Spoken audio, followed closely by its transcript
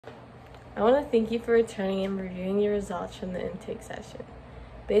I want to thank you for returning and reviewing your results from the intake session.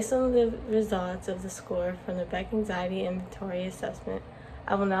 Based on the results of the score from the Beck Anxiety Inventory Assessment,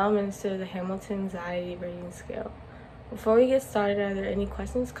 I will now administer the Hamilton Anxiety Rating Scale. Before we get started, are there any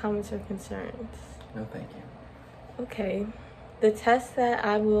questions, comments, or concerns? No, thank you. Okay. The test that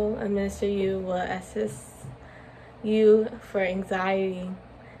I will administer you will assess you for anxiety.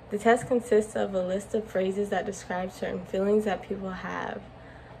 The test consists of a list of phrases that describe certain feelings that people have.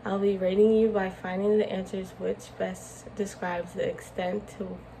 I'll be rating you by finding the answers which best describes the extent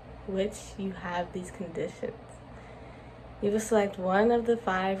to which you have these conditions. You will select one of the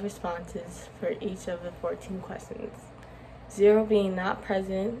 5 responses for each of the 14 questions. 0 being not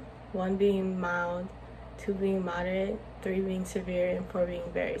present, 1 being mild, 2 being moderate, 3 being severe, and 4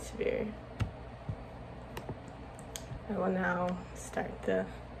 being very severe. I will now start the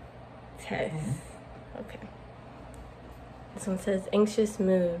test. Okay. This one says anxious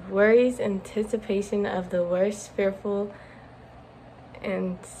mood, worries, anticipation of the worst, fearful,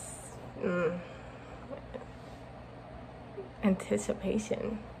 and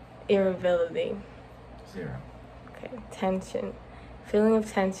anticipation, irritability. 0. Okay, tension, feeling of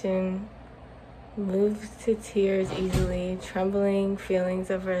tension, moves to tears easily, trembling, feelings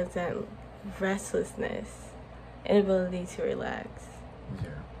of restlessness, inability to relax.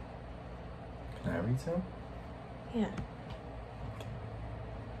 0. Can I read some? Yeah.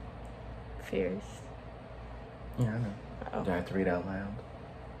 Fears. Yeah, I know. Oh. Do I have to read out loud?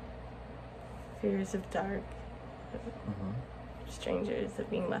 Fears of dark, Mm-hmm. strangers, of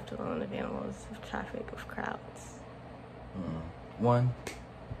being left alone, of animals, of traffic, of crowds. 1.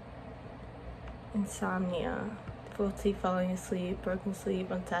 Insomnia, difficulty falling asleep, broken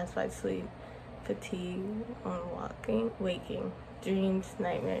sleep, unsatisfied sleep, fatigue on waking, dreams,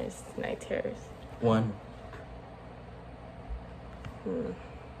 nightmares, night terrors. 1. Hmm.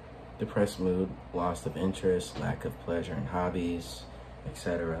 Depressed mood, loss of interest, lack of pleasure in hobbies,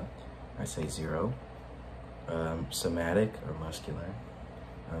 etc. I say 0. Somatic or muscular,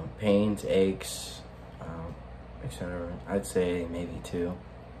 pains, aches, etc. I'd say maybe 2.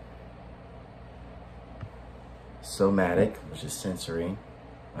 Somatic, which is sensory,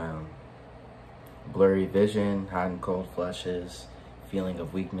 blurry vision, hot and cold flushes, feeling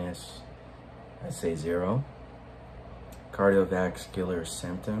of weakness, I'd say 0. Cardiovascular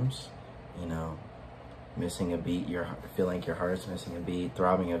symptoms, missing a beat, feeling like your heart's missing a beat,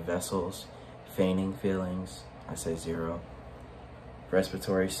 throbbing of vessels, fainting feelings, I say 0.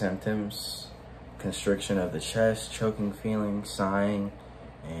 Respiratory symptoms, constriction of the chest, choking feelings, sighing,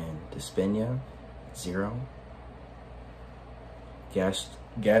 and dyspnea, 0.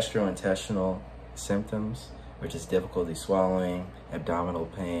 Gastrointestinal symptoms, which is difficulty swallowing, abdominal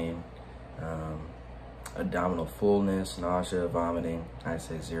pain, abdominal fullness, nausea, vomiting, I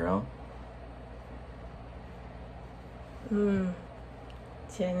say 0.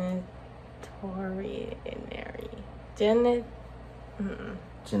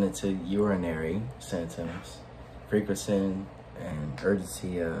 Genitourinary symptoms, frequency and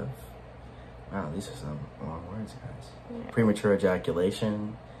urgency of, wow, these are some long words, guys. Yeah. Premature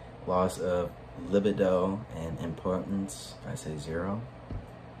ejaculation, loss of libido and impotence, I say 0.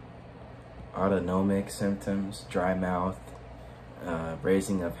 Autonomic symptoms, dry mouth,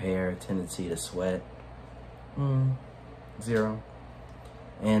 raising of hair, tendency to sweat, 0.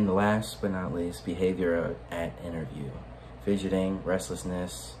 And last but not least, behavior at interview. Fidgeting,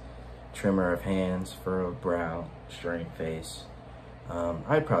 restlessness, tremor of hands, furrowed brow, strained face.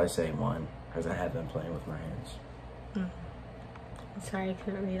 I'd probably say 1, because I have been playing with my hands. I'm sorry I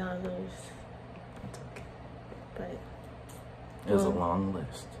couldn't read all those. It's okay. But it was a long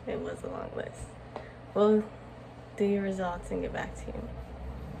list. It was a long list. We'll do your results and get back to you.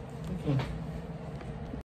 Okay.